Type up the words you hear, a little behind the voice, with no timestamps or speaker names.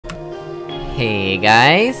Hey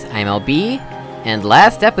guys, I'm LB, and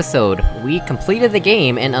last episode, we completed the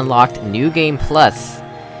game and unlocked New Game Plus.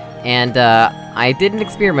 And, I did an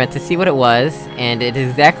experiment to see what it was, and it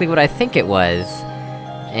is exactly what I think it was.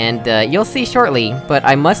 And, you'll see shortly, but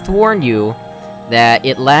I must warn you that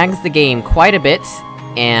it lags the game quite a bit,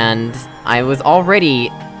 and I was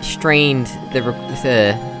already strained,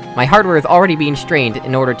 my hardware is already being strained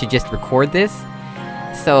in order to just record this.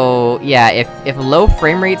 So, yeah, if low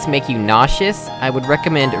frame rates make you nauseous, I would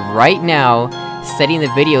recommend right now setting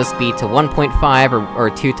the video speed to 1.5 or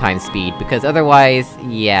 2 times speed, because otherwise,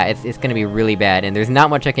 yeah, it's gonna be really bad, and there's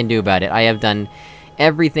not much I can do about it. I have done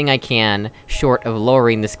everything I can, short of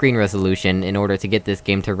lowering the screen resolution, in order to get this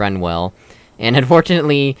game to run well. And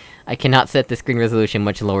unfortunately, I cannot set the screen resolution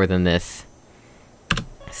much lower than this.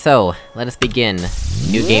 So, let us begin.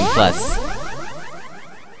 New Game Plus.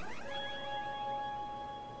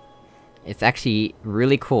 It's actually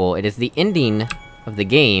really cool. It is the ending of the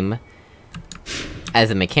game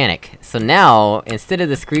as a mechanic. So now, instead of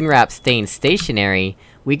the screen wrap staying stationary,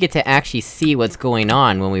 we get to actually see what's going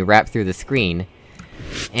on when we wrap through the screen.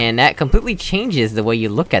 And that completely changes the way you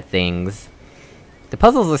look at things. The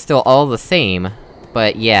puzzles are still all the same,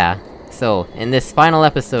 but yeah. So, in this final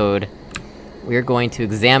episode, we're going to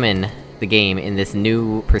examine the game in this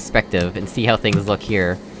new perspective, and see how things look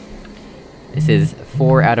here. This is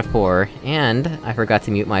 4 out of 4, and I forgot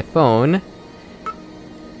to mute my phone,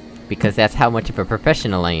 because that's how much of a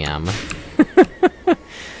professional I am.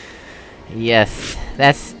 Yes,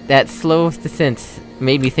 that slow descent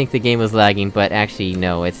made me think the game was lagging, but actually,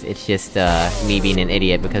 no, it's just, me being an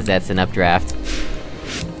idiot, because that's an updraft.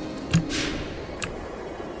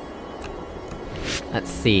 Let's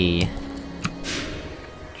see...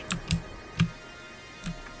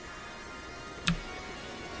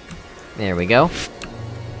 There we go.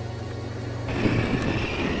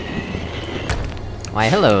 Why,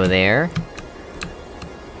 hello there.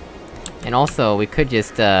 And also, we could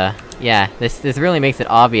just, yeah, this really makes it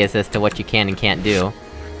obvious as to what you can and can't do.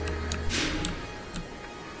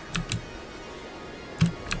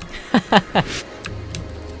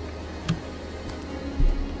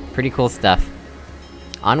 Pretty cool stuff.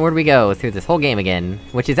 Onward we go, through this whole game again,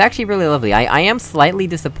 which is actually really lovely. I am slightly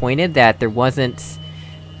disappointed that there wasn't,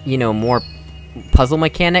 you know, more puzzle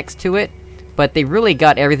mechanics to it, but they really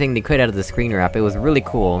got everything they could out of the screen wrap. It was really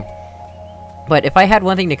cool. But if I had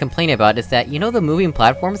one thing to complain about, is that, you know, the moving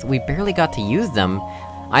platforms, we barely got to use them.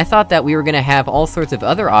 I thought that we were gonna have all sorts of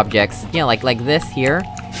other objects, you know, like this here.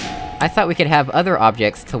 I thought we could have other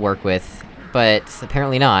objects to work with, but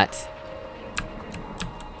apparently not.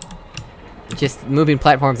 Just moving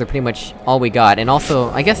platforms are pretty much all we got, and also,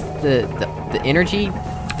 I guess the energy,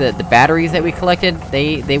 the batteries that we collected,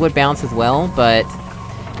 they would bounce as well, but...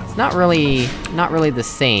 it's not really the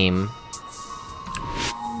same.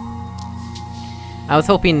 I was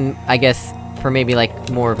hoping, I guess, for maybe like,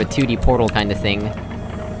 more of a 2D Portal kind of thing.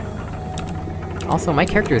 Also, my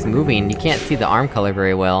character is moving, you can't see the arm color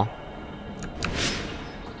very well.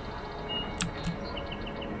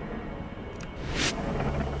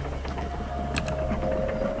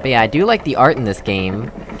 But yeah, I do like the art in this game.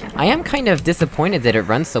 I am kind of disappointed that it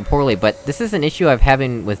runs so poorly, but this is an issue I've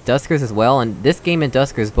having with Duskers as well, and this game and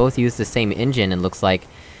Duskers both use the same engine, it looks like.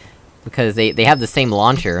 Because they have the same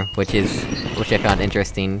launcher, which I found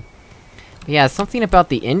interesting. But yeah, something about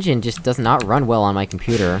the engine just does not run well on my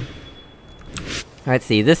computer. Alright,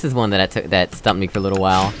 see, this is one that stumped me for a little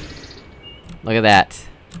while. Look at that.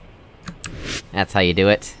 That's how you do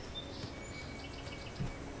it.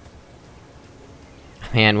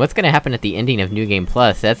 Man, what's gonna happen at the ending of New Game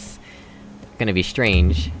Plus? That's... gonna be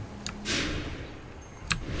strange.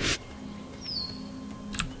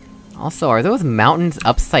 Also, are those mountains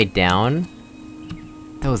upside down?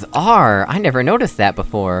 Those are! I never noticed that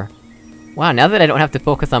before! Wow, now that I don't have to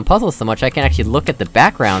focus on puzzles so much, I can actually look at the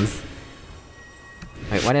backgrounds!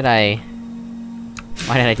 Wait, why did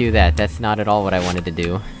I do that? That's not at all what I wanted to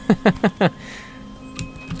do.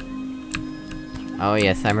 Oh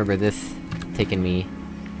yes, I remember this taking me...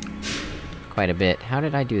 quite a bit. How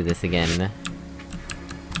did I do this again?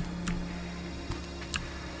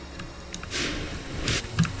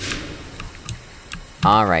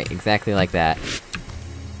 Alright, exactly like that.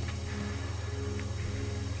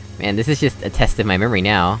 Man, this is just a test of my memory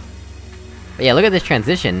now. But yeah, look at this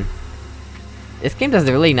transition. This game does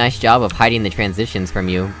a really nice job of hiding the transitions from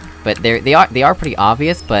you. But they are pretty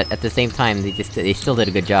obvious, but at the same time, they still did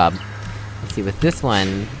a good job. Let's see, with this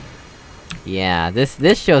one... yeah,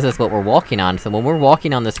 this shows us what we're walking on, so when we're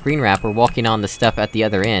walking on the screen wrap, we're walking on the stuff at the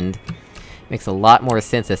other end. Makes a lot more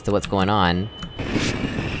sense as to what's going on.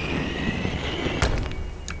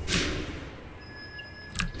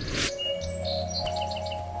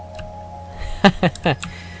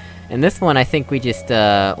 And this one, I think we just,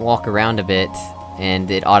 walk around a bit, and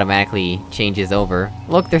it automatically changes over.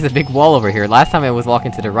 Look, there's a big wall over here! Last time I was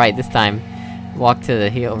walking to the right, this time, walk to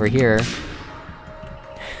the over here.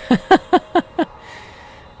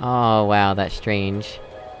 Oh, wow, that's strange.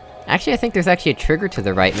 Actually, I think there's actually a trigger to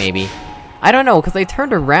the right, maybe. I don't know, cause I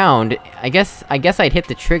turned around, I guess I'd hit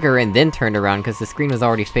the trigger and then turned around, cause the screen was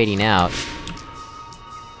already fading out.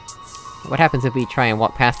 What happens if we try and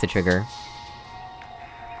walk past the trigger?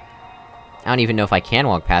 I don't even know if I can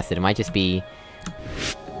walk past it, it might just be...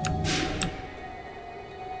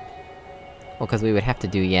 Well, cause we would have to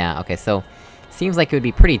do, yeah, okay, so... Seems like it would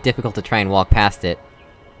be pretty difficult to try and walk past it.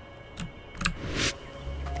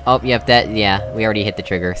 Oh, yep, yeah, we already hit the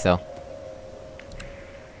trigger, so...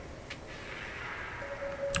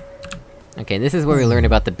 Okay, this is where we learn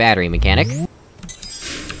about the battery mechanic.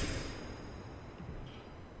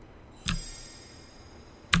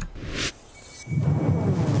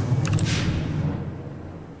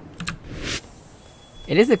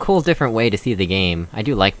 It is a cool, different way to see the game. I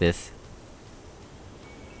do like this.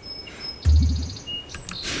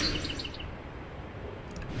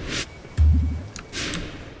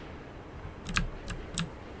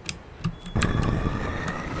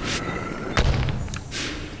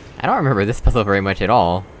 I don't remember this puzzle very much at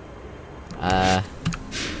all.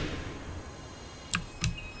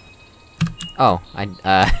 Oh, I,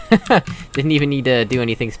 didn't even need to do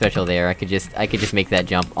anything special there, I could just make that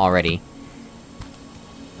jump already.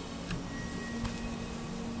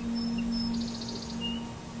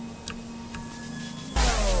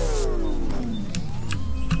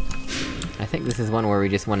 I think this is one where we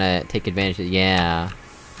just wanna take advantage of- yeah.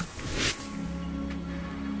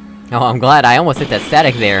 Oh, I'm glad I almost hit that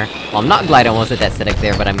static there. Well, I'm not glad I almost hit that static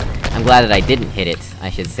there, but I'm glad that I didn't hit it, I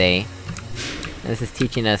should say. This is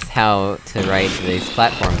teaching us how to ride these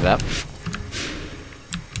platforms up.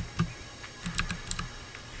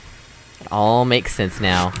 It all makes sense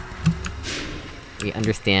now. We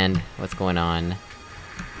understand what's going on.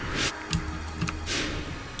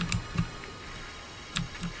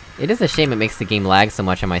 It is a shame it makes the game lag so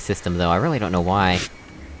much on my system, though, I really don't know why.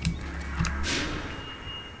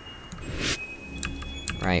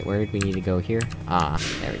 Right, where did we need to go here? Ah,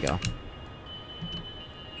 there we go.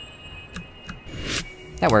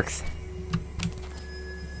 That works.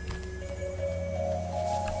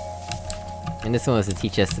 And this one was to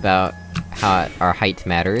teach us about how our height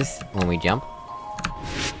matters when we jump.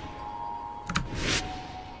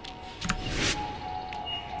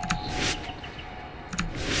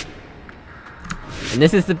 And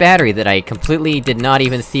this is the battery that I completely did not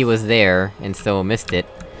even see was there, and so missed it.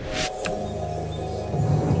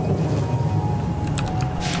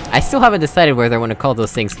 I still haven't decided whether I want to call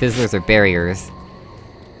those things fizzlers or barriers.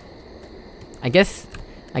 I guess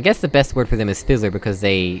the best word for them is fizzler because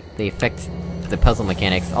they affect the puzzle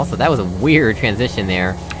mechanics. Also, that was a weird transition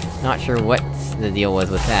there. Not sure what the deal was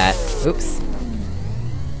with that. Oops.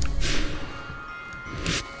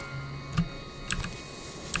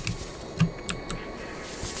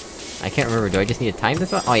 I can't remember, do I just need to time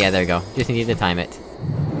this one? Oh yeah, there we go. Just need to time it.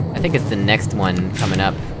 I think it's the next one coming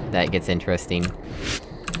up that gets interesting.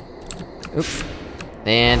 Oops.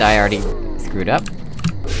 And I already screwed up.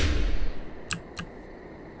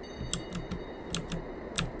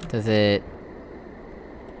 Does it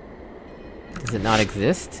not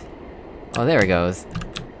exist? Oh, there it goes.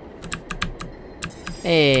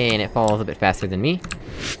 Hey, and it falls a bit faster than me.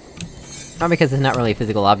 Not because it's not really a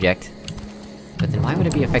physical object. But then why would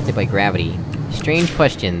it be affected by gravity? Strange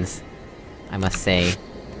questions, I must say.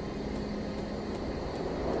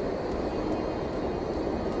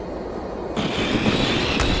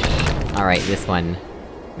 Alright, this one.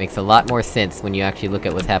 Makes a lot more sense when you actually look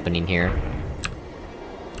at what's happening here.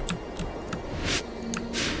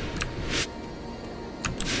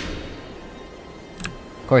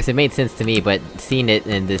 Of course, it made sense to me, but seeing it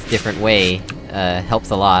in this different way,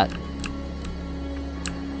 helps a lot.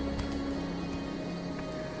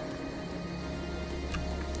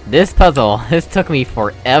 This puzzle! This took me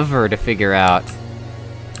forever to figure out.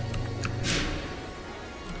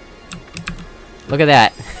 Look at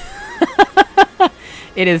that!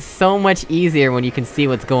 It is so much easier when you can see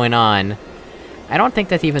what's going on. I don't think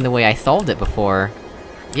that's even the way I solved it before.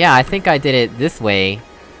 Yeah, I think I did it this way.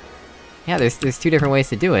 Yeah, there's two different ways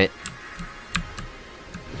to do it.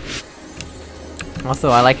 Also,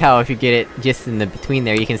 I like how if you get it just in the between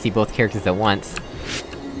there, you can see both characters at once.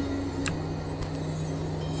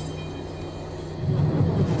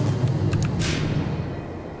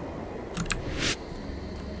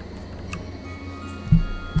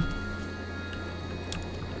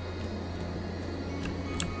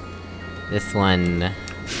 This one...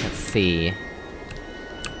 let's see...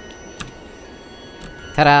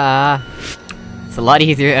 Ta-da! It's a lot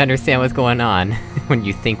easier to understand what's going on, when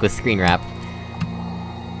you think with screen wrap.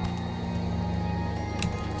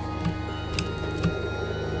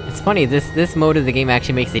 It's funny, this mode of the game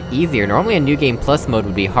actually makes it easier. Normally a New Game Plus mode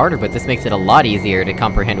would be harder, but this makes it a lot easier to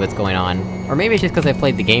comprehend what's going on. Or maybe it's just because I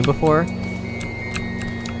played the game before.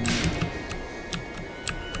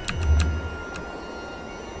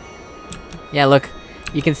 Yeah, look.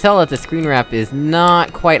 You can tell that the screen wrap is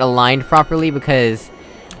not quite aligned properly, because...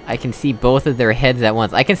 I can see both of their heads at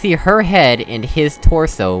once. I can see her head and his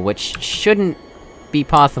torso, which shouldn't be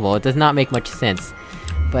possible. It does not make much sense.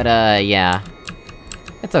 But, yeah.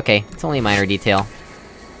 It's okay. It's only a minor detail.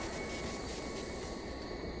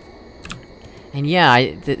 And yeah,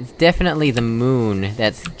 it's definitely the moon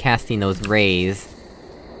that's casting those rays.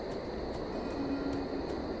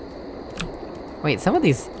 Wait, some of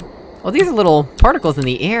these... oh, these are little particles in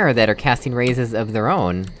the air that are casting rays of their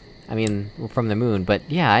own. I mean, from the moon, but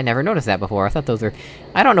yeah, I never noticed that before. I thought those were...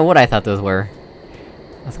 I don't know what I thought those were.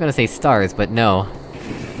 I was gonna say stars, but no.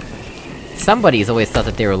 Somebody's always thought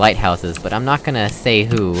that they were lighthouses, but I'm not gonna say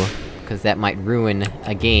who, cause that might ruin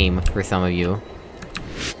a game for some of you.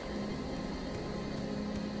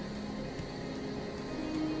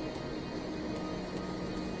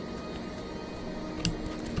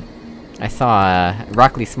 I saw,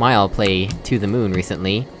 Rockley Smile play To the Moon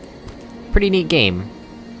recently. Pretty neat game.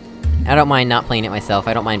 I don't mind not playing it myself,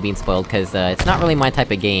 I don't mind being spoiled, cause, it's not really my type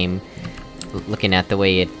of game, looking at the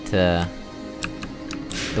way it, the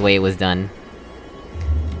way it was done.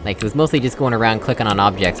 Like, it was mostly just going around clicking on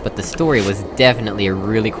objects, but the story was definitely a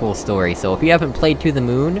really cool story, so if you haven't played To the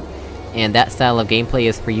Moon, and that style of gameplay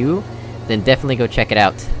is for you, then definitely go check it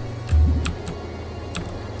out.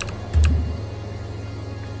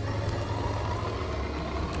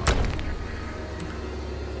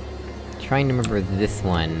 Trying to remember this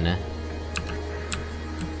one...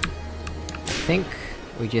 I think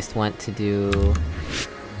we just want to do...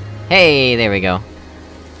 Hey, there we go!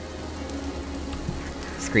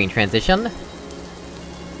 Screen transition.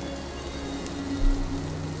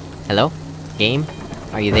 Hello? Game?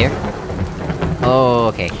 Are you there?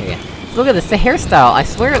 Oh, okay, here we go. Look at this, the hairstyle! I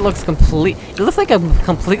swear it looks it looks like a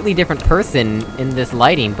completely different person in this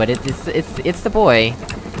lighting, but it's the boy.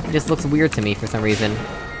 It just looks weird to me for some reason.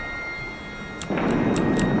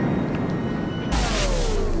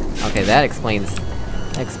 Okay, that explains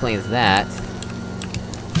that.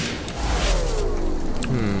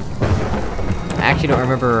 I actually don't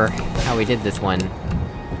remember how we did this one.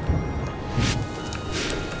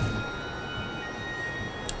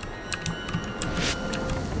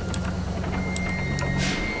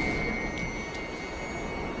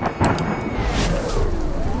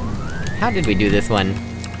 How did we do this one?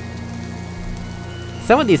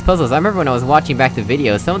 Some of these puzzles, I remember when I was watching back the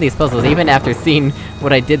videos, some of these puzzles, even after seeing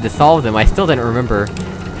what I did to solve them, I still didn't remember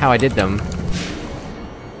how I did them.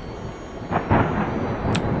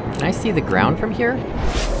 Can I see the ground from here?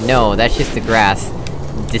 No, that's just the grass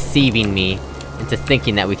deceiving me into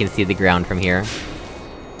thinking that we can see the ground from here.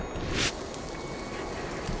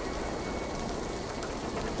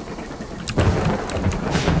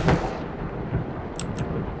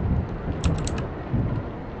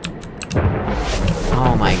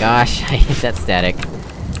 Oh my gosh, I hate that static.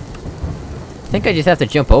 I think I just have to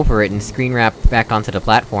jump over it and screen wrap back onto the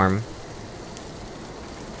platform.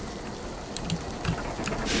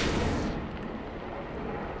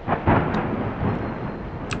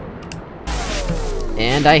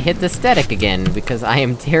 And I hit the static again, because I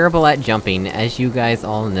am terrible at jumping, as you guys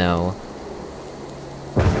all know.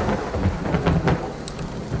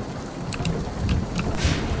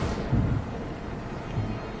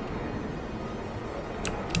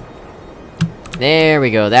 There we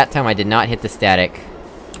go, that time I did not hit the static.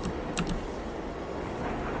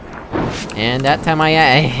 And that time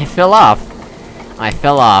I fell off! I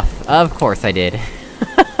fell off. Of course I did.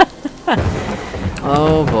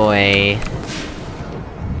 Oh boy.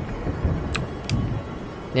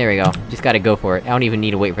 There we go, just gotta go for it. I don't even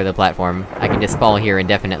need to wait for the platform. I can just fall here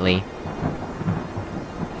indefinitely.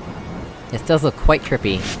 This does look quite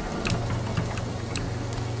trippy.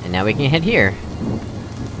 And now we can head here.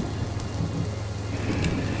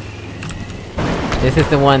 This is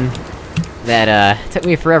the one that, took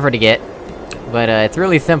me forever to get, but, it's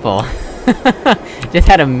really simple. Just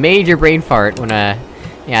had a major brain fart when,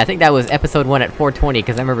 yeah, I think that was episode 1 at 4:20,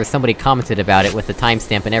 cause I remember somebody commented about it with the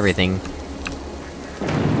timestamp and everything.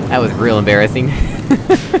 That was real embarrassing.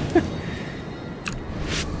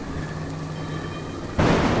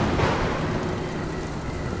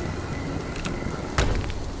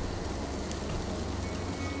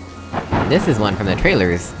 This is one from the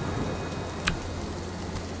trailers.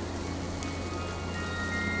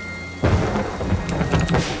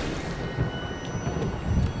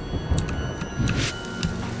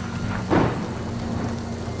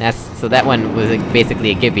 So that one was basically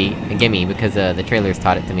a gimme, because the trailers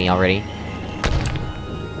taught it to me already.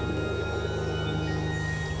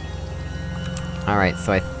 Alright,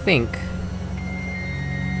 so I think...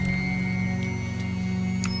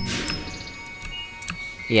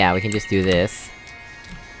 yeah, we can just do this.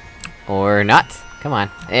 Or not! Come on,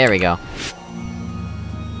 there we go.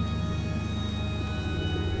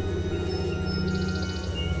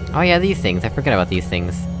 Oh yeah, these things, I forgot about these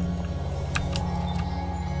things.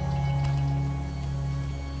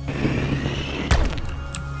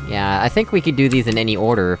 Yeah, I think we could do these in any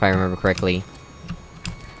order, if I remember correctly.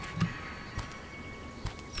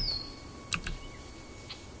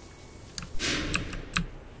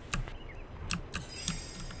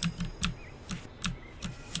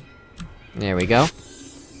 There we go.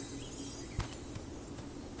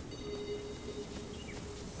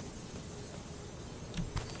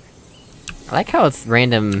 I like how it's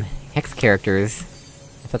random hex characters.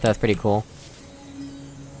 I thought that was pretty cool.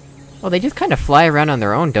 Well, they just kinda fly around on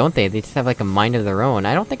their own, don't they? They just have like a mind of their own.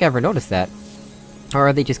 I don't think I ever noticed that. Or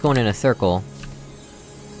are they just going in a circle?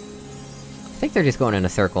 I think they're just going in a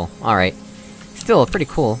circle. Alright. Still, pretty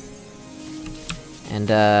cool. And,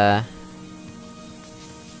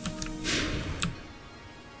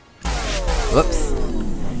 whoops.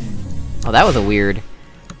 Oh, that was a weird...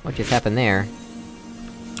 what just happened there?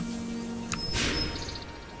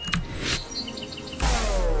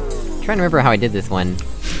 I'm trying to remember how I did this one.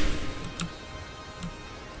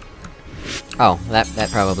 Oh, that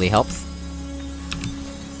probably helps.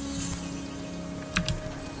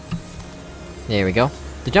 There we go.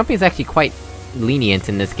 The jumping is actually quite lenient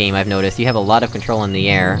in this game, I've noticed. You have a lot of control in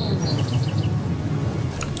the air.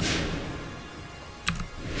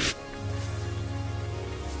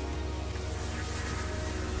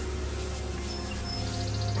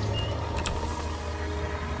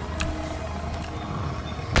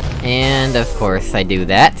 And of course I do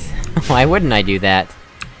that. Why wouldn't I do that?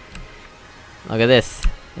 Look at this.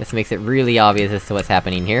 This makes it really obvious as to what's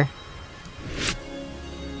happening here.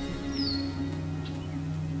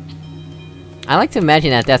 I like to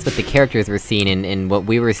imagine that that's what the characters were seeing, and what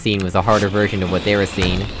we were seeing was a harder version of what they were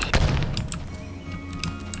seeing.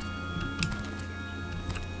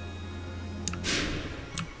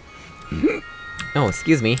 Oh,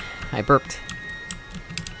 excuse me. I burped.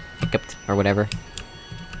 Hiccuped, or whatever.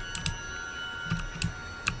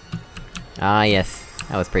 Ah, yes.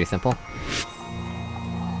 That was pretty simple.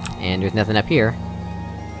 And there's nothing up here.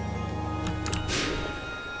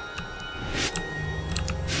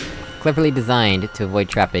 Cleverly designed to avoid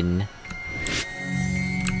trapping.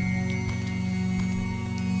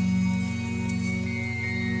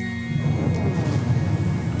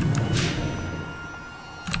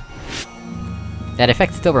 That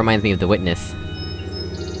effect still reminds me of The Witness.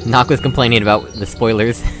 Nock was complaining about the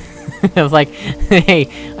spoilers. I was like, hey,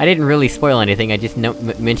 I didn't really spoil anything, I just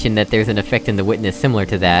mentioned that there's an effect in The Witness similar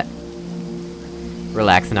to that.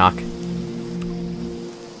 Relax, Nock.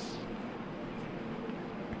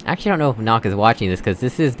 Actually, I don't know if Nock is watching this, cause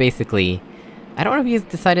this is basically... I don't know if he's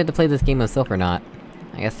decided to play this game himself or not.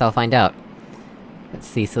 I guess I'll find out. Let's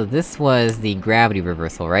see, so this was the gravity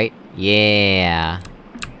reversal, right? Yeah!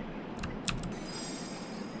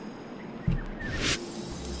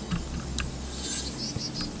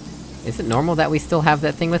 Is it normal that we still have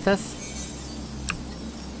that thing with us?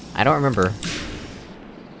 I don't remember.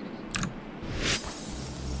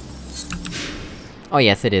 Oh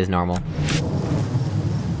yes, it is normal.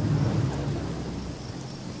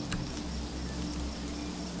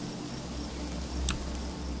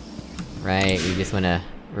 Right, we just wanna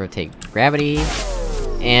rotate gravity...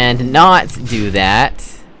 and not do that!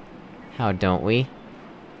 How don't we?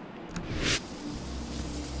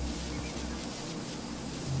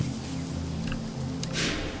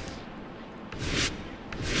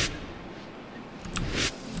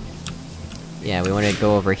 Yeah, we wanna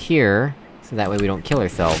go over here, so that way we don't kill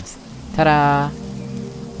ourselves. Ta-da!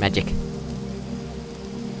 Magic.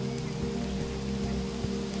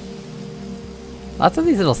 Lots of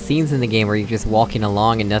these little scenes in the game where you're just walking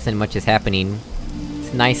along and nothing much is happening.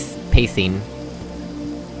 It's nice pacing.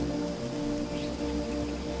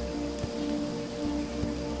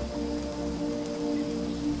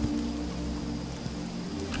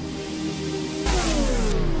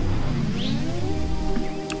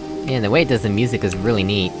 And the way it does the music is really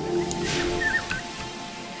neat.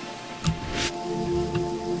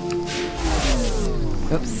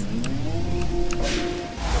 Oops.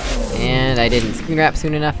 And I didn't screen wrap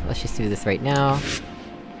soon enough. Let's just do this right now.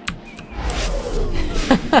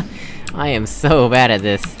 I am so bad at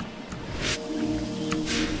this.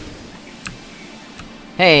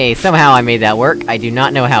 Hey, somehow I made that work. I do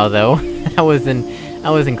not know how, though. I was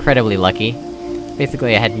incredibly lucky.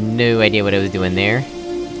 Basically, I had no idea what I was doing there.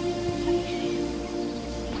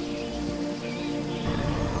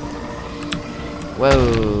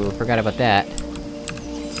 Whoa, forgot about that.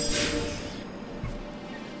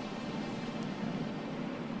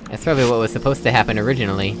 That's probably what was supposed to happen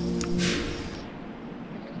originally.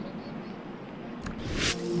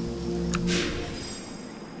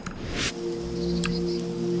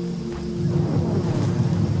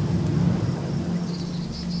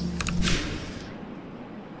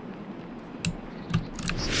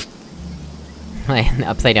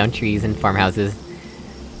 Upside down trees and farmhouses.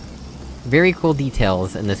 Very cool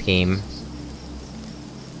details in this game.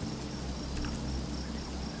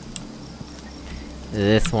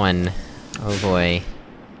 This one. Oh boy.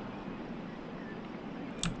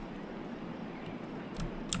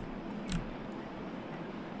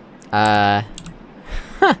 Huh,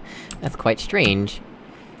 that's quite strange.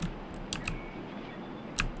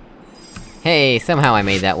 Hey, somehow I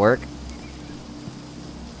made that work.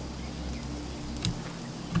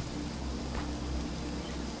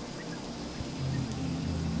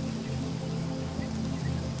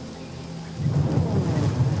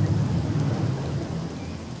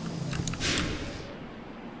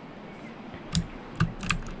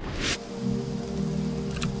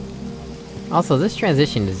 Also, this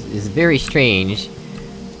transition is very strange.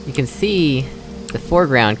 You can see the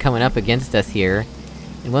foreground coming up against us here,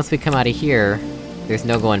 and once we come out of here, there's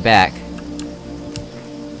no going back.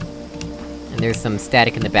 And there's some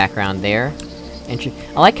static in the background there.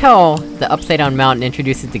 I like how the upside-down mountain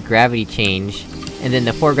introduces the gravity change, and then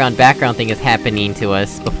the foreground-background thing is happening to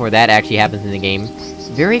us before that actually happens in the game.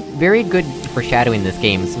 Very good foreshadowing in this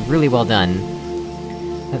game, it's really well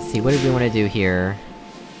done. Let's see, what do we want to do here?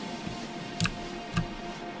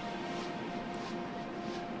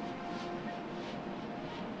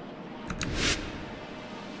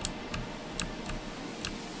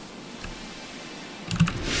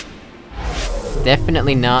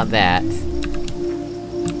 Definitely not that.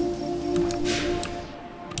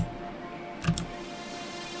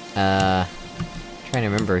 Trying to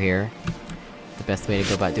remember here. The best way to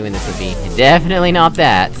go about doing this would be... Definitely not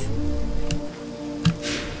that!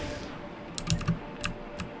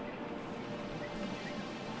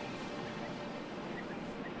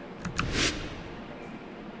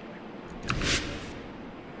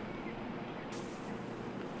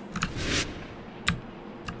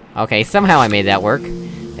 Okay, somehow I made that work.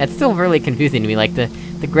 That's still really confusing to me, like, the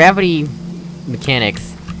gravity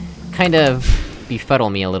mechanics kind of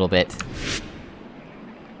befuddle me a little bit.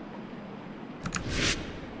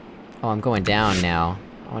 Oh, I'm going down now.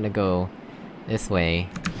 I wanna go... this way.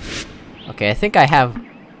 Okay, I think I have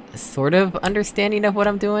a sort of understanding of what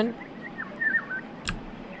I'm doing.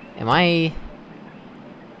 Am I...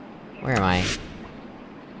 where am I?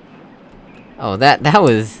 Oh, that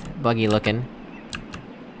was buggy looking.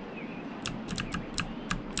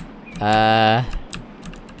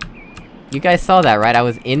 You guys saw that, right? I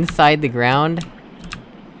was inside the ground?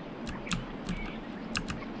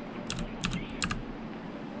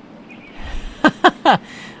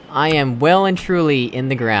 I am well and truly in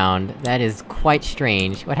the ground. That is quite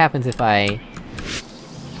strange. What happens if I...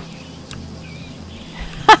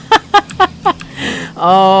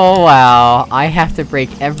 Oh wow, I have to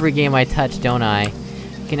break every game I touch, don't I?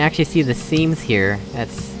 You can actually see the seams here.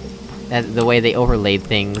 That's the way they overlaid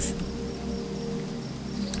things.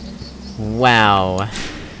 Wow.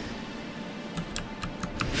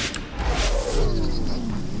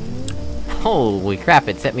 Holy crap,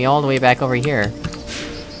 it set me all the way back over here.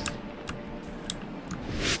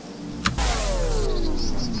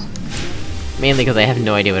 Mainly because I have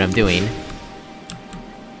no idea what I'm doing.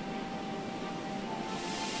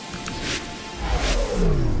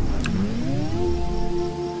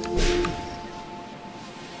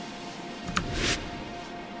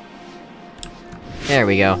 There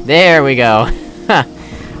we go. There we go!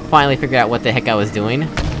 Finally figured out what the heck I was doing.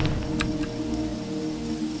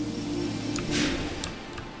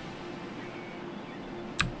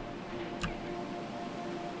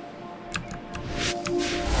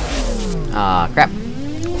 Ah, crap.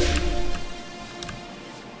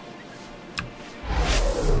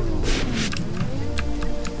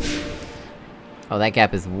 Oh, that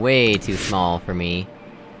gap is way too small for me.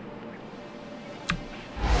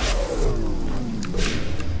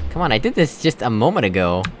 Come on, I did this just a moment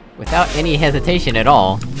ago, without any hesitation at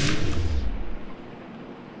all.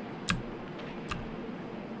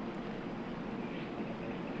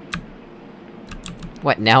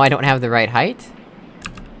 What, now I don't have the right height?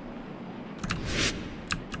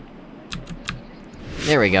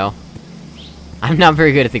 There we go. I'm not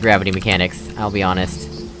very good at the gravity mechanics, I'll be honest.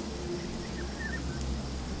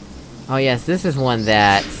 Oh yes, this is one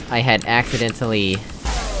that I had accidentally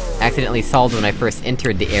solved when I first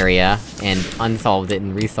entered the area, and unsolved it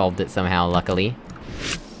and resolved it somehow, luckily.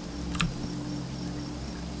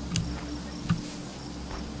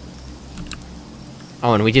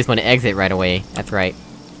 Oh, and we just want to exit right away, that's right.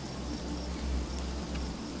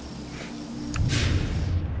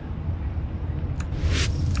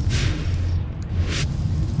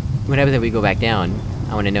 What happens if we go back down?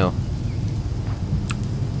 I wanna know.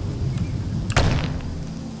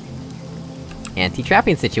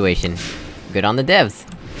 Anti-trapping situation. Good on the devs.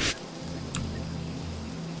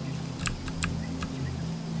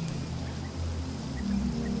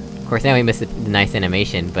 Of course, now we missed the nice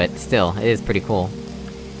animation, but still, it is pretty cool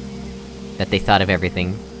that they thought of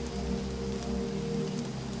everything.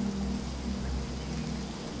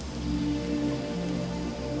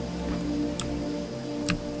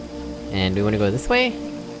 And we wanna go this way?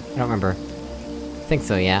 I don't remember. I think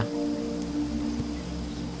so, yeah.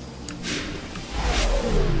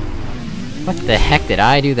 What the heck did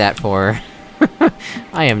I do that for?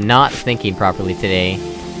 I am not thinking properly today.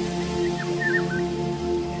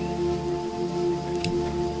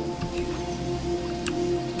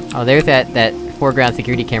 Oh, there's that foreground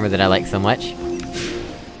security camera that I like so much.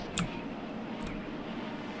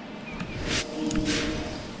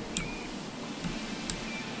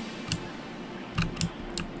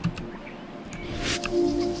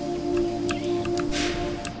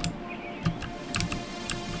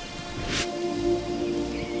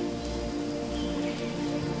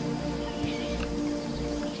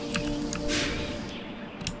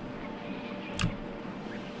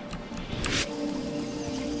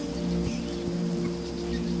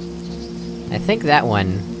 I think that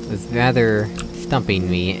one was rather stumping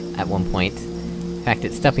me at one point. In fact,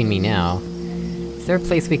 it's stumping me now. Is there a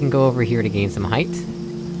place we can go over here to gain some height?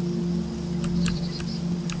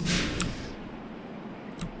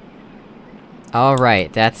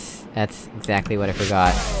 Alright, that's exactly what I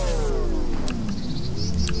forgot.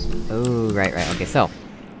 Oh, right, okay, so...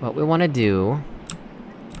 what we wanna do...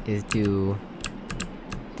 is do...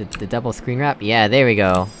 the double screen wrap? Yeah, there we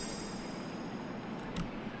go!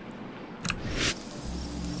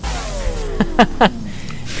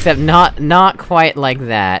 Except not quite like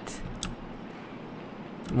that.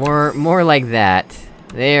 More like that.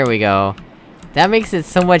 There we go. That makes it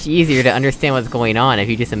so much easier to understand what's going on if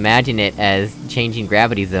you just imagine it as changing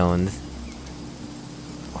gravity zones.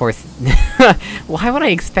 Of course, why would I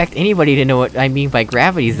expect anybody to know what I mean by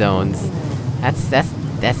gravity zones?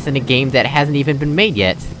 That's in a game that hasn't even been made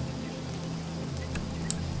yet.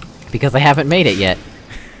 Because I haven't made it yet.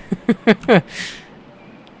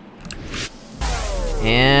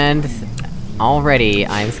 And... already,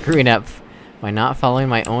 I'm screwing up by not following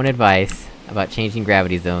my own advice about changing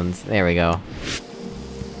gravity zones. There we go.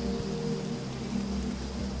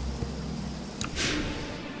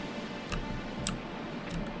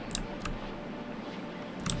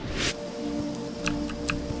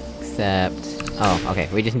 Except... oh, okay,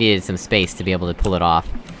 we just needed some space to be able to pull it off.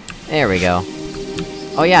 There we go.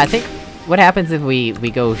 Oh yeah, I think... what happens if we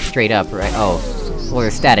go straight up, right? Oh. Well,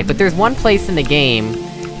 they're static, but there's one place in the game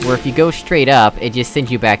where if you go straight up, it just sends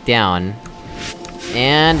you back down.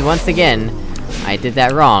 And once again, I did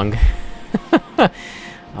that wrong.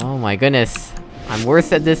 Oh my goodness. I'm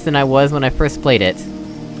worse at this than I was when I first played it.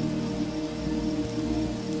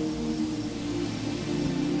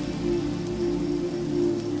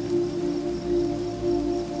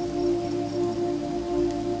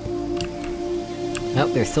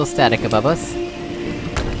 Nope, they're still static above us.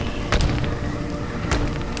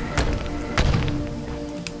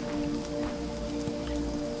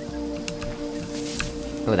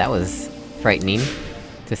 Oh, that was... frightening,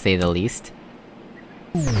 to say the least.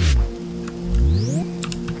 I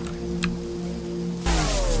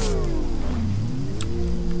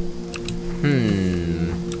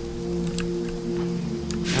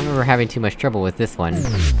remember having too much trouble with this one.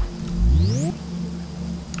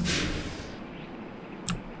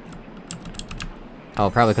 Oh,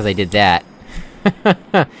 probably because I did that.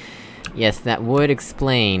 Yes, that would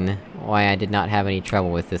explain why I did not have any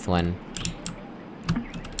trouble with this one.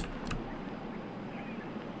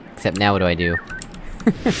 Except now what do I do?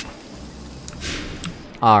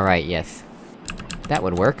 Alright, yes. That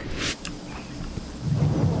would work.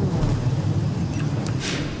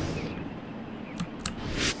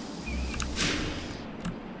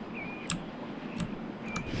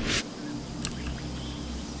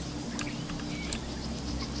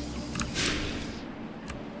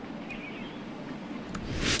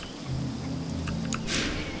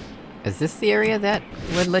 Is this the area that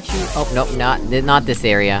would let you- oh, nope, not this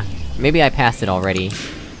area. Maybe I passed it already.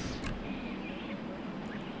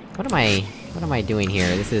 What am I doing here?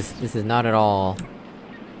 This is not at all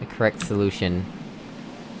the correct solution.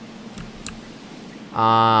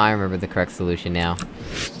 Ah, I remember the correct solution now.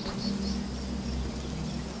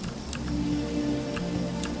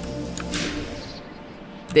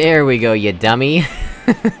 There we go, you dummy!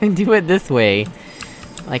 Do it this way.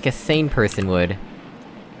 Like a sane person would.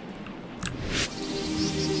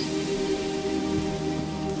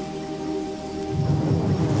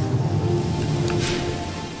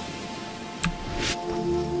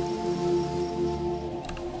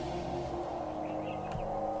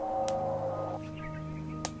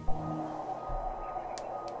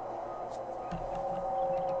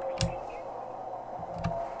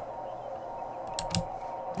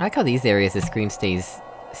 I like how these areas the screen stays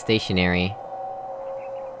stationary.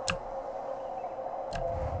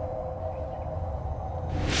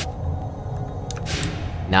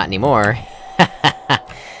 Not anymore. I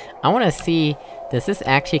wanna see, does this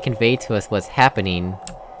actually convey to us what's happening?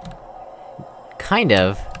 Kind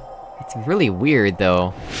of. It's really weird,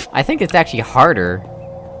 though. I think it's actually harder.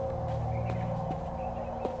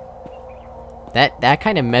 That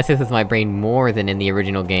kinda messes with my brain more than in the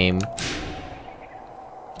original game.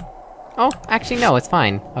 Oh, actually no, it's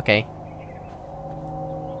fine. Okay.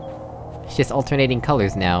 It's just alternating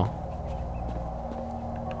colors now.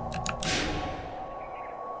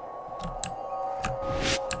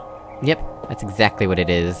 Yep, that's exactly what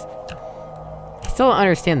it is. I still don't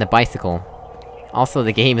understand the bicycle. Also,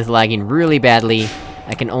 the game is lagging really badly.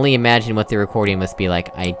 I can only imagine what the recording must be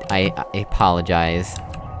like. I apologize.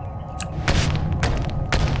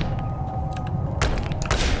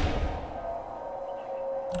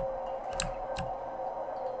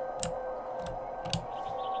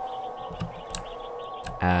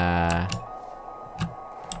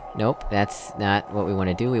 Nope, that's not what we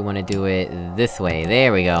wanna do, we wanna do it this way,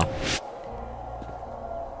 there we go.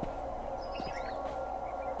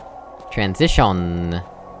 Transition!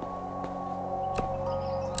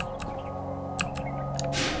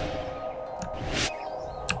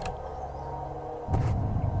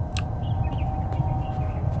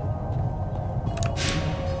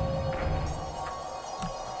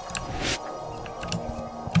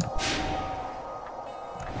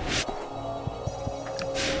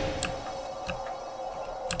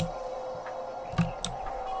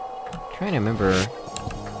 Trying to remember...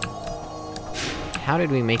 how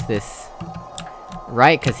did we make this...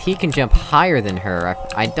 Right, cause he can jump higher than her.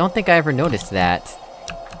 I don't think I ever noticed that.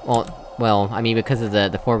 Well, I mean because of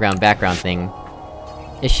the foreground-background thing.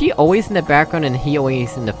 Is she always in the background and he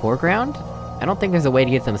always in the foreground? I don't think there's a way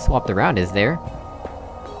to get them swapped around, is there?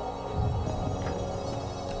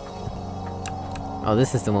 Oh,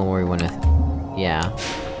 this is the one where we wanna... yeah.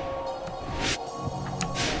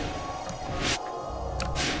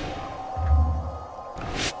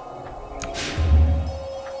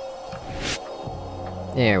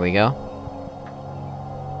 There we go.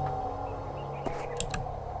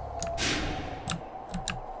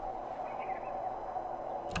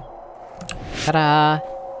 Ta-da!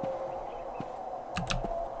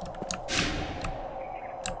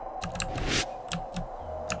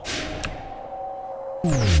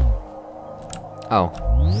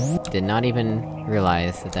 Oh. Did not even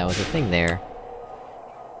realize that that was a thing there.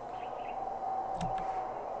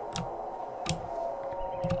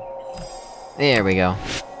 There we go.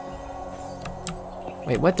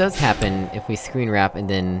 Wait, what does happen if we screen wrap and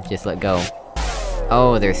then just let go?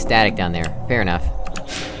 Oh, there's static down there. Fair enough.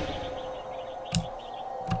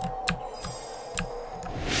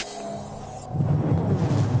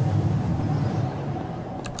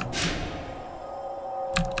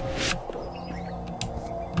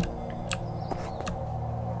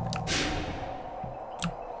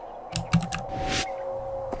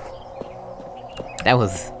 That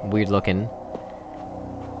was weird looking.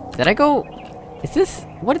 Did I go... is this...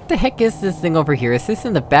 what the heck is this thing over here? Is this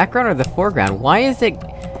in the background or the foreground? Why is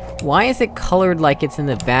it colored like it's in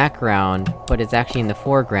the background, but it's actually in the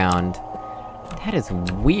foreground? That is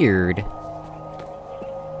weird.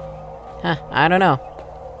 Huh, I don't know.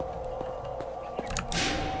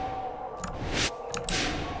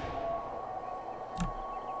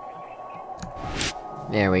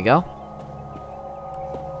 There we go.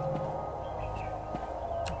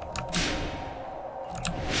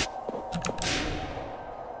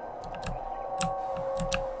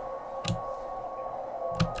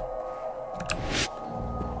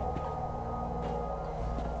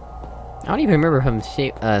 I don't even remember him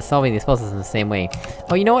solving these puzzles in the same way.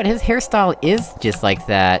 Oh, you know what? His hairstyle is just like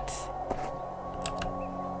that.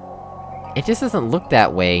 it just doesn't look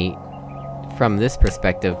that way from this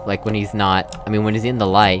perspective, like when he's not- I mean, when he's in the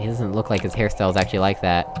light, it doesn't look like his hairstyle's actually like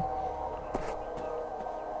that.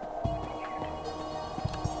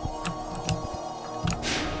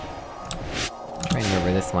 Try and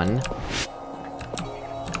remember this one.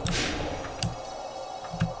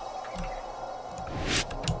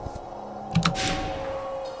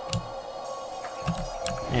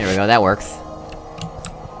 There we go, that works.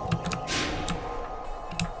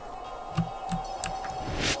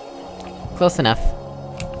 Close enough.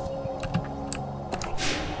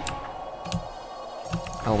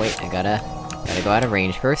 Oh wait, I gotta go out of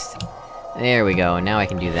range first. There we go, now I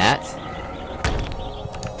can do that.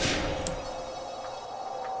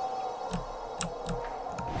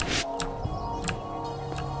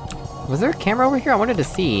 Was there a camera over here? I wanted to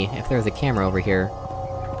see if there was a camera over here.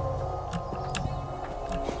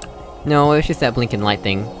 No, it was just that blinking light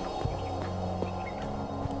thing.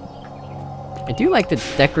 I do like the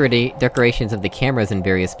decorations of the cameras in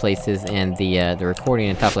various places, and the recording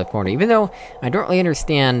in the top left corner, even though I don't really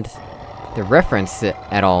understand the reference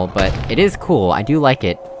at all, but it is cool, I do like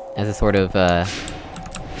it, as a sort of,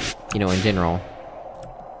 you know, in general.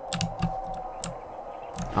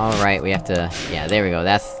 Alright, we have to... yeah, there we go,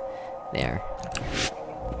 that's... there.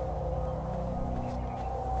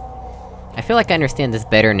 I feel like I understand this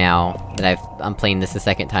better now that I'm playing this the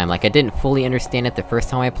second time. Like, I didn't fully understand it the first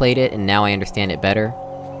time I played it, and now I understand it better.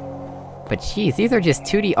 But jeez, these are just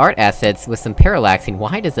 2D art assets with some parallaxing,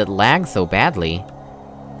 why does it lag so badly?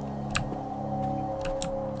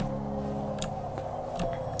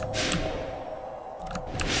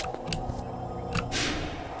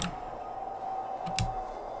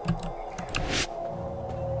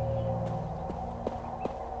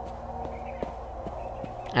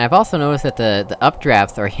 And I've also noticed that the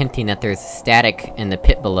updrafts are hinting that there's static in the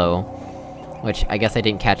pit below, which I guess I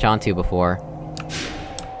didn't catch on to before.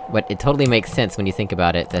 But it totally makes sense when you think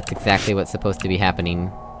about it, that's exactly what's supposed to be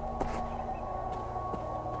happening.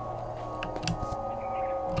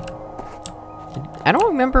 I don't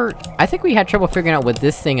remember... I think we had trouble figuring out what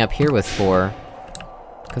this thing up here was for.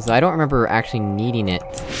 'Cause I don't remember actually needing it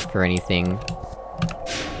for anything.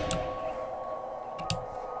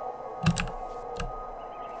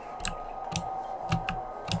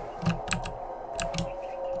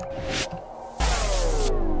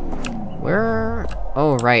 Where...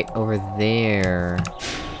 oh, right, over there.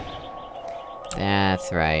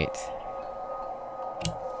 That's right.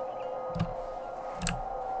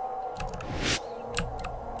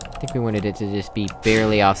 I think we wanted it to just be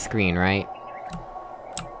barely off-screen, right?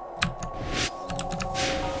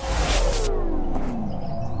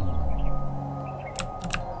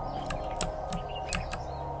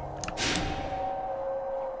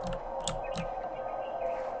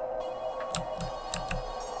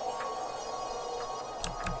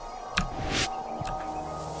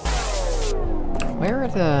 Where are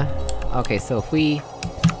the... okay, so if we...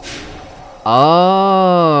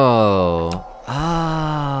 oh!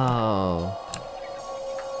 Oh!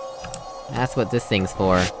 That's what this thing's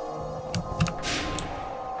for.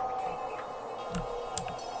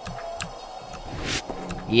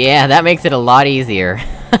 Yeah, that makes it a lot easier.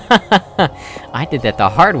 I did that the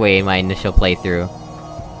hard way in my initial playthrough.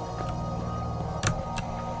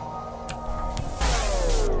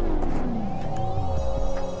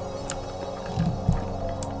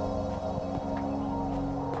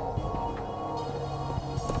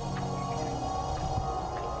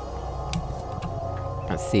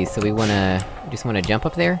 Let's see, so we just wanna jump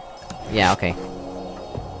up there? Yeah, okay.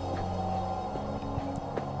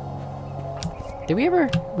 Did we ever...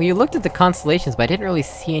 we looked at the constellations, but I didn't really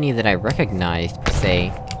see any that I recognized, per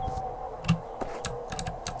se.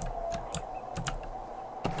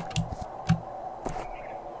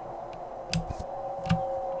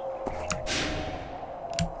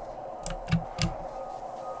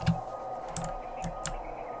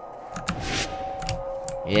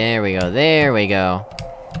 There we go, there we go!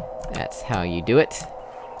 That's how you do it.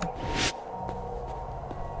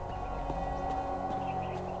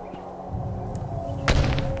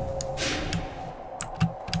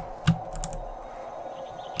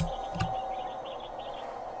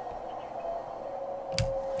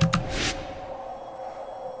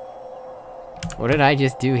 What did I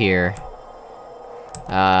just do here?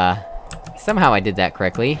 Somehow I did that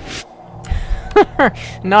correctly.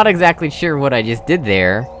 Not exactly sure what I just did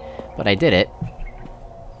there, but I did it.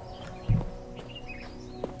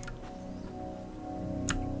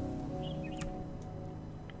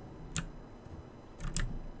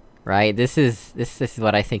 Right, this is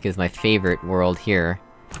what I think is my favorite world here.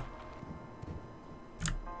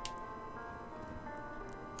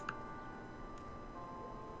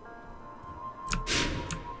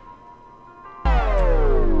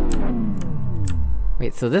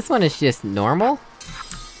 so this one is just normal?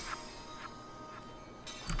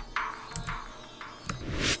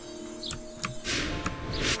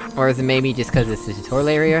 Or is it maybe just cause it's a tutorial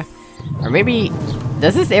area? Or maybe...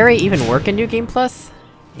 does this area even work in New Game Plus?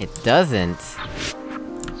 It doesn't.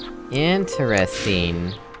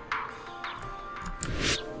 Interesting.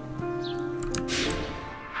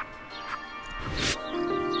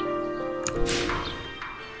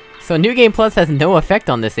 So New Game Plus has no effect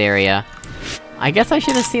on this area. I guess I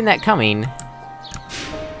should have seen that coming.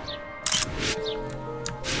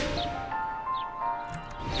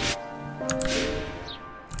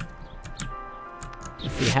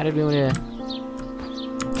 Let's see, how did we wanna...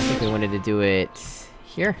 I think we wanted to do it...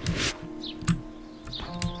 here?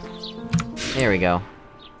 There we go.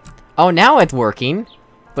 Oh, now it's working!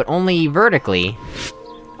 But only vertically.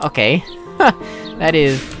 Okay. That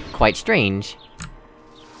is... quite strange.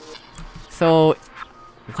 So...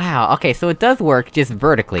 wow, okay, so it does work, just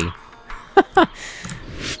vertically.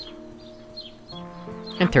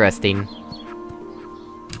 Interesting.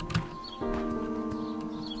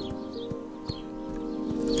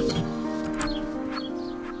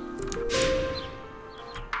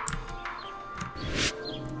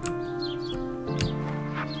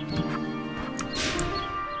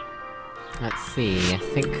 Let's see, I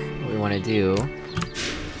think what we wanna do...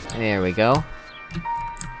 there we go.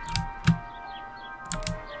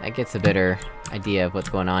 That gets a better idea of what's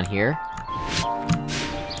going on here.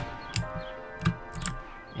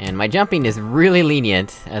 And my jumping is really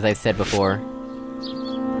lenient, as I've said before.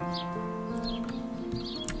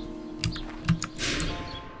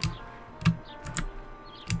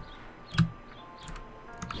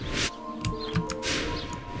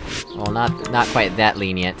 Well, not quite that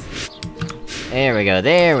lenient. There we go,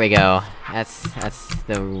 there we go! That's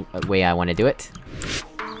the way I wanna do it.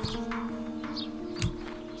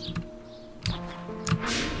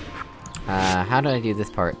 How did I do this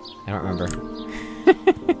part? I don't remember.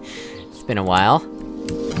 It's been a while.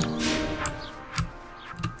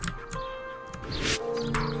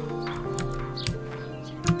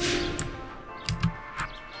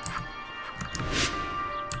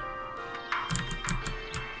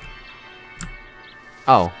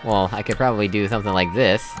 Oh, well, I could probably do something like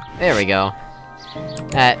this. There we go.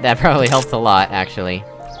 That probably helps a lot, actually.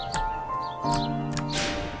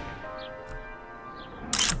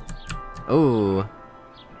 Ooh.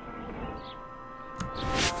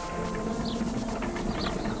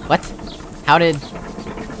 What? How did...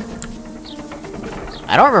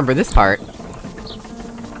 I don't remember this part.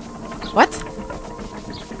 What?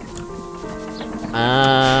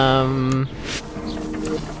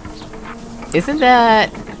 Isn't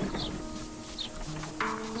that...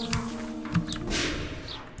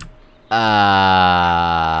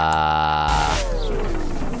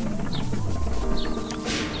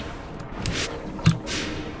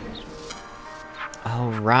 Oh,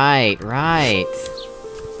 right.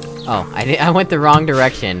 Oh, I went the wrong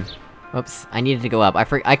direction. Whoops, I needed to go up.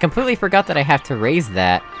 I completely forgot that I have to raise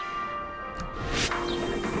that.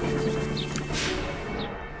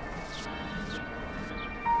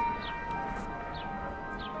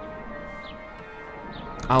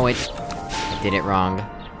 Oh, I did it wrong.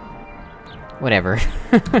 Whatever.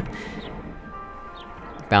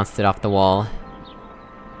 Bounced it off the wall.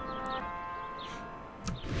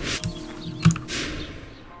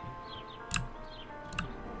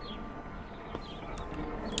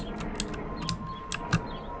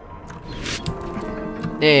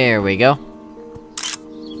 There we go.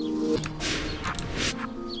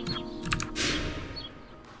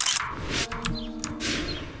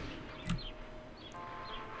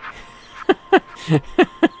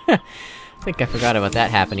 I think I forgot about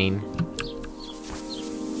that happening.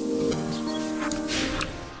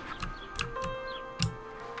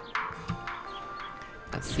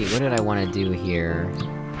 Let's see, what did I want to do here?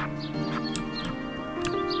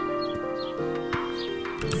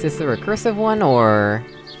 Is this the recursive one, or...?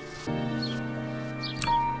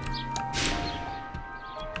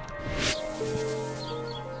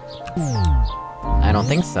 I don't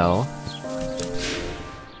think so.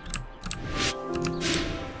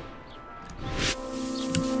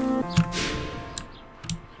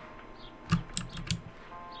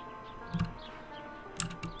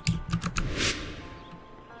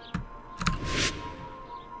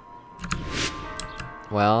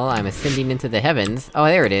 Well, I'm ascending into the heavens. Oh,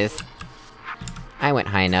 there it is. I went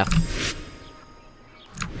high enough.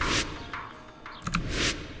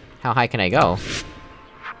 How high can I go?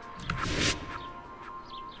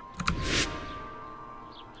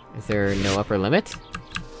 Is there no upper limit?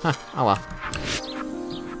 Huh, oh well.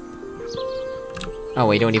 Oh,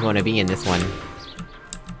 we don't even want to be in this one.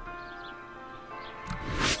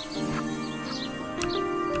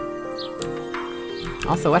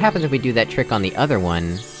 Also, what happens if we do that trick on the other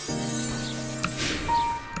one?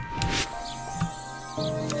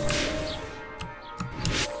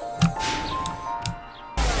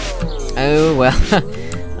 Oh, well,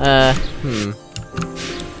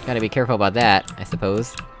 Gotta be careful about that, I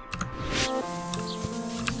suppose.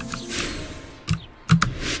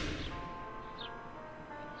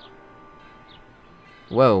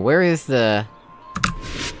 Whoa, where is the...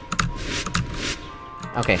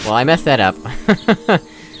 Okay, well I messed that up.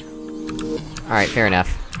 Alright, fair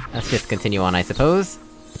enough. Let's just continue on, I suppose.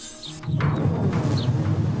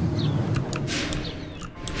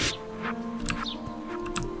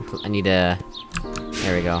 I need to...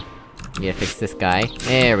 There we go. Need to fix this guy.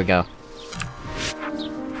 There we go.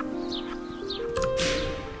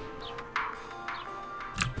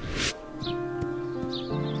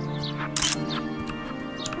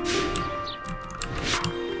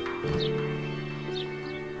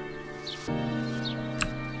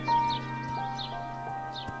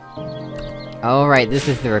 Oh right, this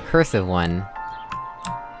is the recursive one.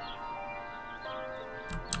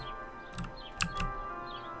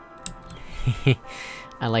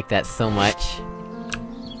 I like that so much.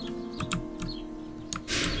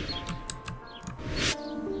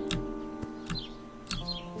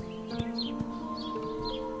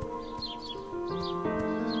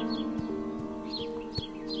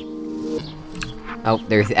 Oh,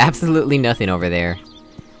 there's absolutely nothing over there.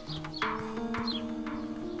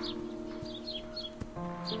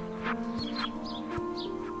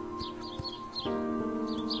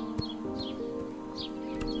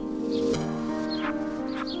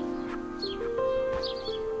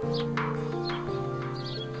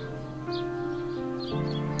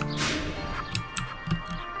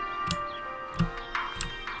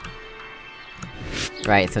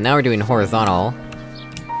 Right, so now we're doing horizontal.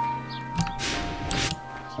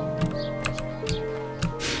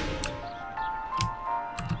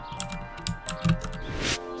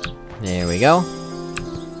 There we go.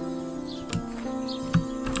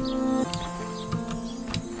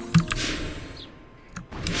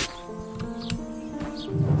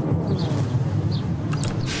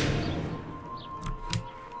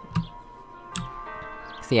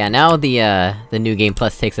 So yeah, now the New Game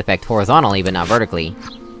Plus takes effect horizontally, but not vertically.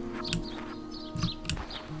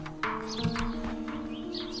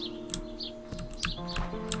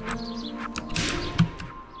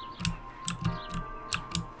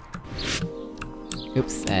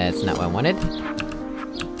 Oops, that's not what I wanted.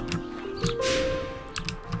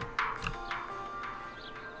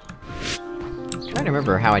 I'm trying to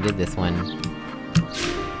remember how I did this one.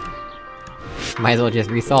 Might as well just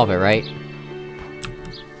resolve it, right?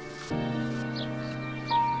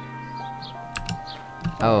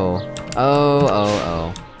 Oh.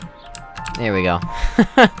 There we go.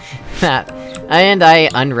 And I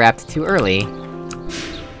unwrapped too early.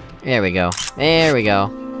 There we go. There we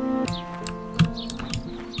go.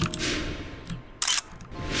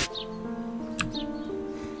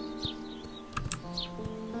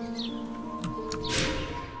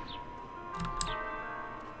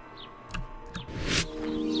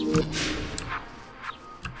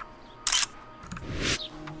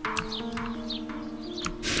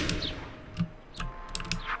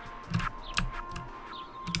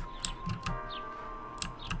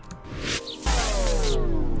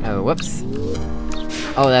 Oh, whoops.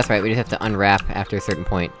 Oh, that's right, we just have to unwrap after a certain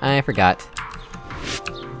point. I forgot.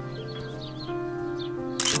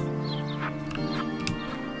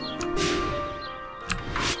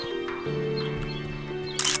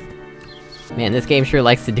 Man, this game sure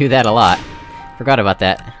likes to do that a lot. Forgot about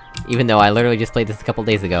that. Even though I literally just played this a couple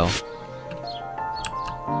days ago.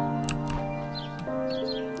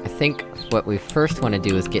 I think what we first want to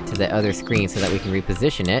do is get to the other screen so that we can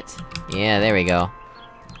reposition it. Yeah, there we go.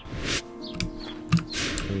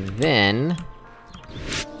 Then...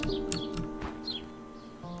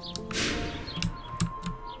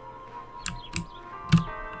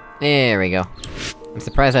 There we go. I'm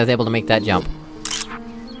surprised I was able to make that jump.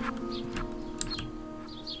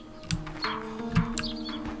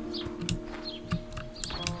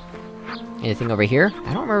 Anything over here?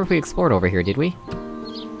 I don't remember if we explored over here, did we?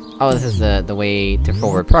 Oh, this is the way to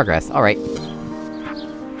forward progress. Alright.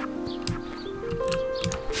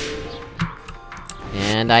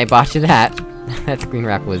 And I botched that. That screen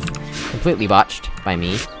wrap was completely botched by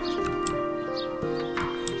me.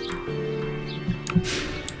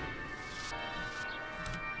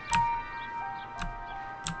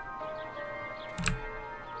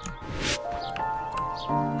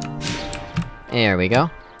 There we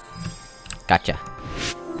go. Gotcha.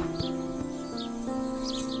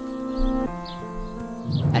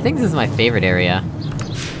 I think this is my favorite area.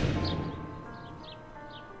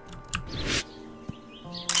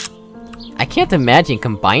 can't imagine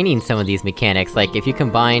combining some of these mechanics, like, if you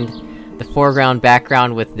combined the foreground,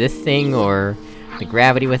 background with this thing, or the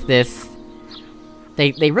gravity with this...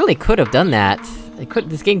 They really could have done that.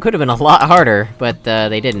 This game could have been a lot harder, but,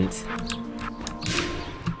 they didn't.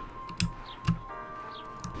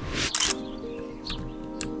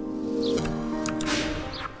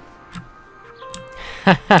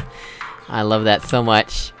 I love that so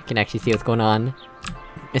much. You can actually see what's going on.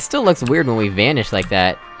 It still looks weird when we vanish like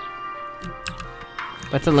that.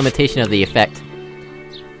 That's a limitation of the effect.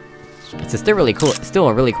 It's still really cool- still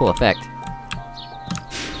a really cool effect.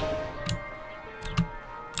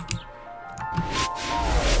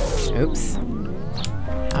 Oops.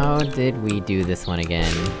 How did we do this one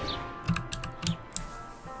again?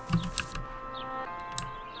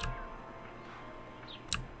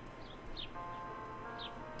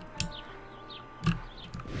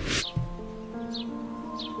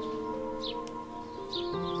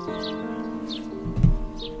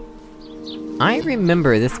 I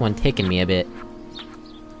remember this one taking me a bit.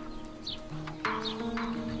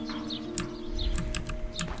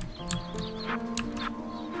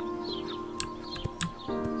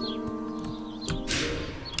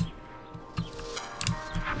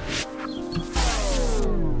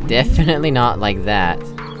 Definitely not like that.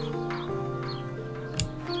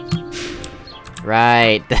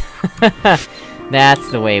 Right.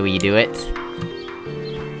 That's the way we do it.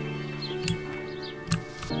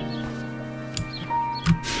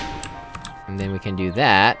 And then we can do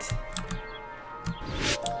that.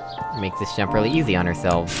 Make this jump really easy on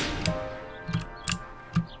ourselves.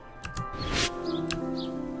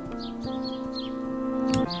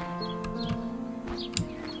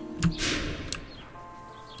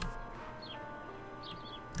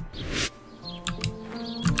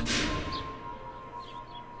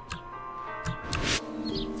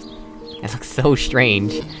 That looks so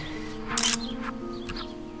strange.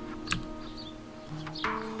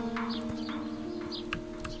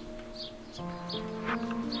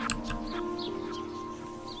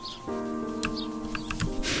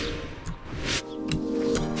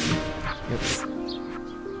 Oops.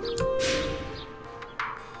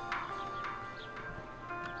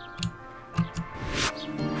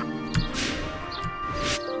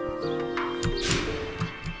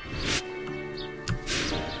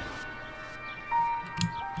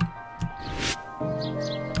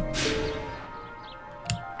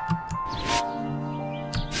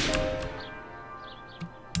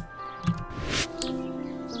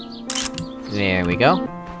 There we go.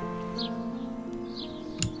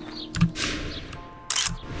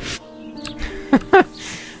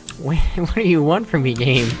 What do you want from me,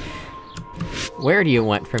 game? Where do you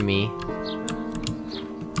want from me?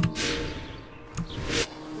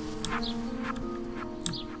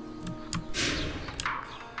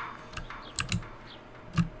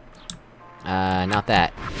 Not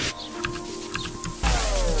that.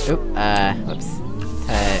 Oop, whoops.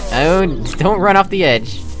 Oh, don't run off the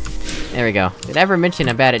edge! There we go. Did I ever mention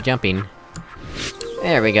I'm bad at jumping?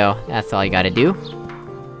 There we go, that's all you gotta do.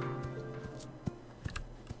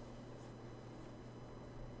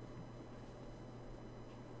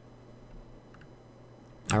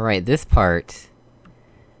 Alright, this part...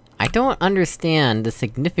 I don't understand the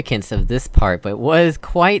significance of this part, but it was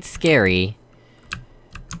quite scary.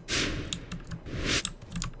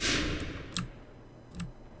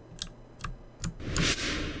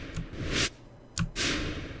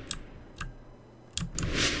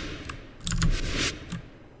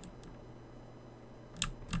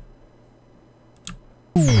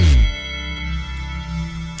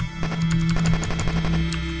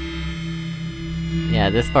 Yeah,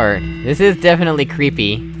 this part. This is definitely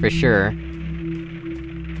creepy, for sure.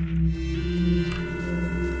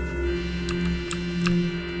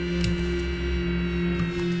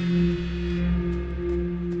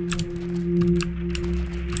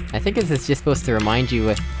 I think this is just supposed to remind you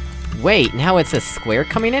of... Wait, now it's a square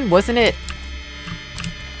coming in? Wasn't it...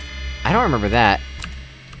 I don't remember that.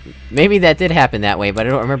 Maybe that did happen that way, but I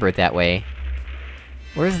don't remember it that way.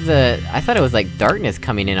 Where's the... I thought it was like darkness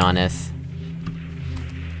coming in on us.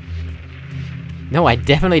 No, I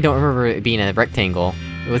definitely don't remember it being a rectangle.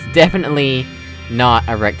 It was definitely not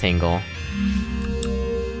a rectangle.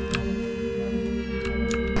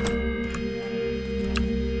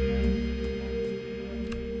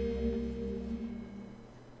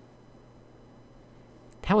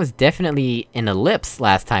 That was definitely an ellipse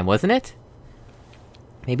last time, wasn't it?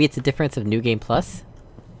 Maybe it's a difference of New Game Plus?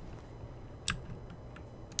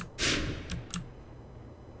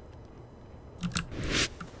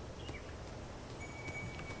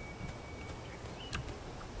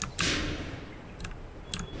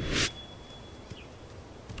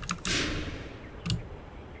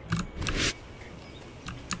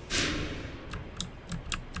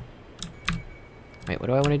 Wait, what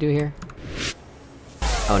do I wanna do here?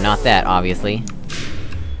 Oh, not that, obviously.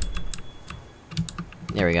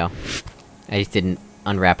 There we go. I just didn't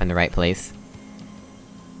unwrap in the right place.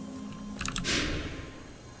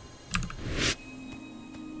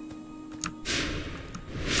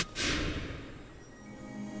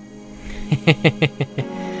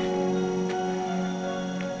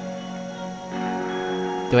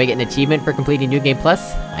 Do I get an achievement for completing New Game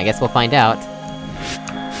Plus? I guess we'll find out.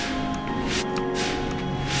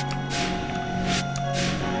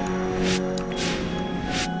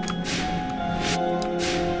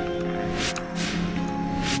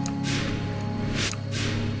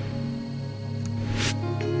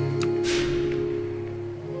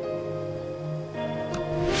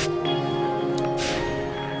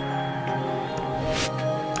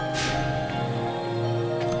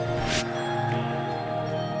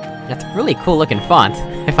 That's a really cool looking font,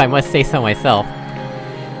 if I must say so myself.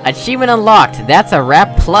 Achievement unlocked! That's a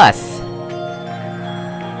Wrap Plus!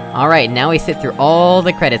 Alright, now we sit through all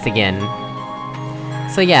the credits again.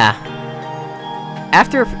 So yeah...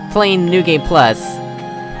 After playing New Game Plus,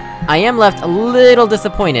 I am left a little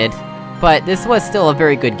disappointed, but this was still a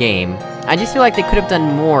very good game. I just feel like they could've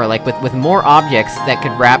done more, like with more objects that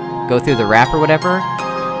could go through the wrap or whatever.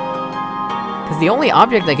 Cause the only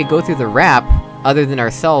object that could go through the wrap, other than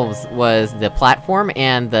ourselves, was the platform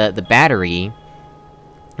and the battery.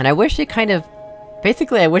 And I wish it kind of...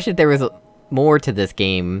 Basically, I wish that there was more to this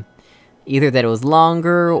game. Either that it was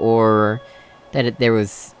longer, or... that there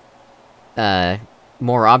was...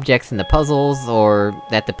 more objects in the puzzles, or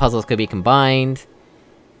that the puzzles could be combined.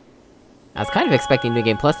 I was kind of expecting New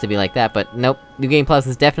Game Plus to be like that, but nope. New Game Plus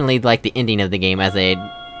is definitely like the ending of the game, as I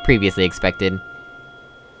had previously expected.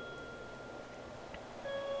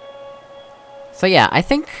 So yeah, I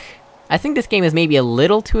think this game is maybe a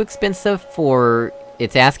little too expensive for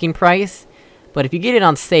its asking price, but if you get it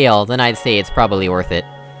on sale, then I'd say it's probably worth it.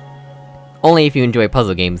 Only if you enjoy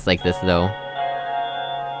puzzle games like this, though.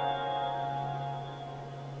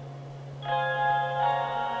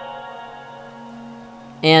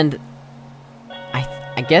 And...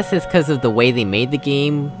 I guess it's because of the way they made the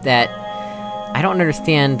game, that... I don't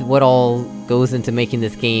understand what all goes into making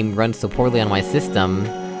this game run so poorly on my system.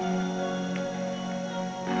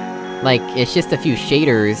 Like, it's just a few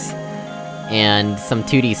shaders, and some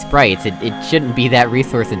 2D sprites. It shouldn't be that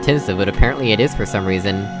resource-intensive, but apparently it is for some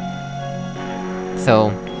reason.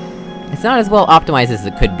 So... it's not as well optimized as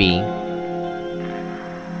it could be.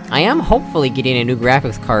 I am hopefully getting a new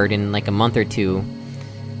graphics card in, like, a month or two.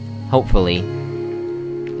 Hopefully.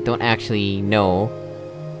 I don't actually know.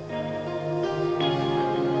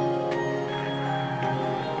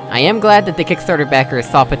 I am glad that the Kickstarter backers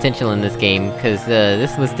saw potential in this game, cause,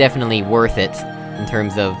 this was definitely worth it, in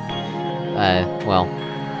terms of... well...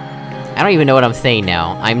 I don't even know what I'm saying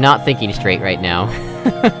now. I'm not thinking straight right now.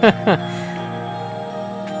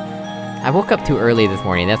 I woke up too early this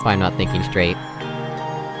morning, that's why I'm not thinking straight.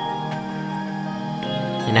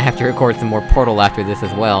 And I have to record some more Portal after this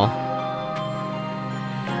as well.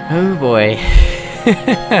 Oh boy.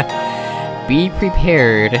 Be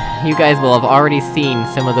prepared. You guys will have already seen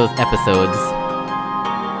some of those episodes.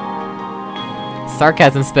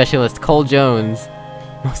 Sarcasm specialist Cole Jones.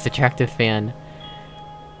 Most attractive fan.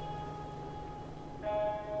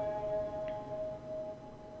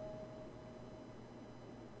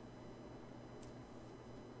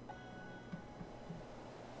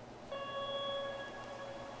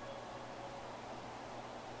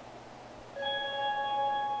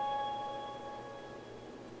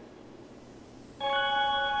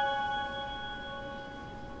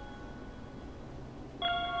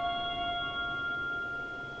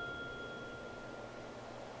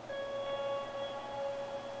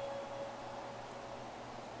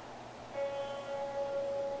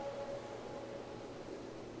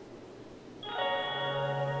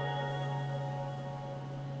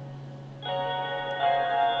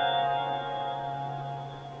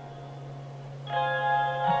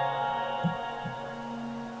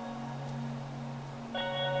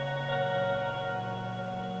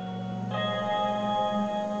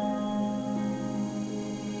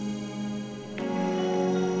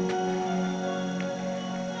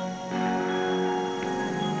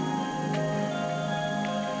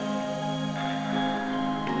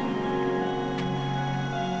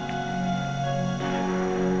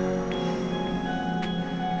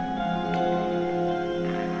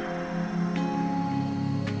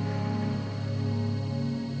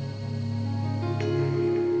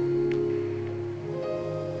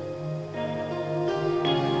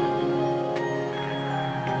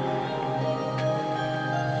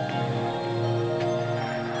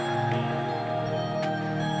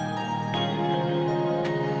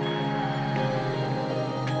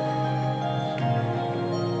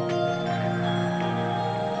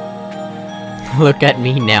 Look at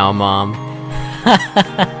me now, Mom.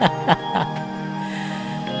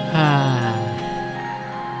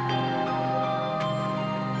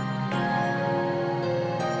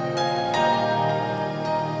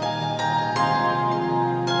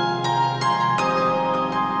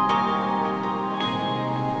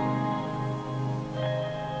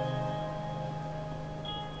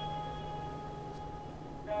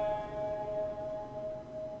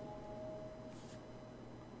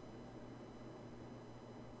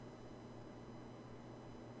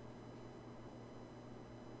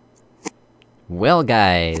 Well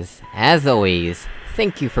guys, as always,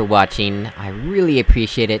 thank you for watching, I really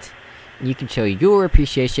appreciate it. You can show your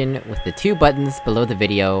appreciation with the 2 buttons below the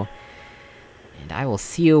video. And I will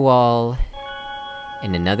see you all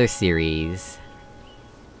in another series.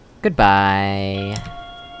 Goodbye!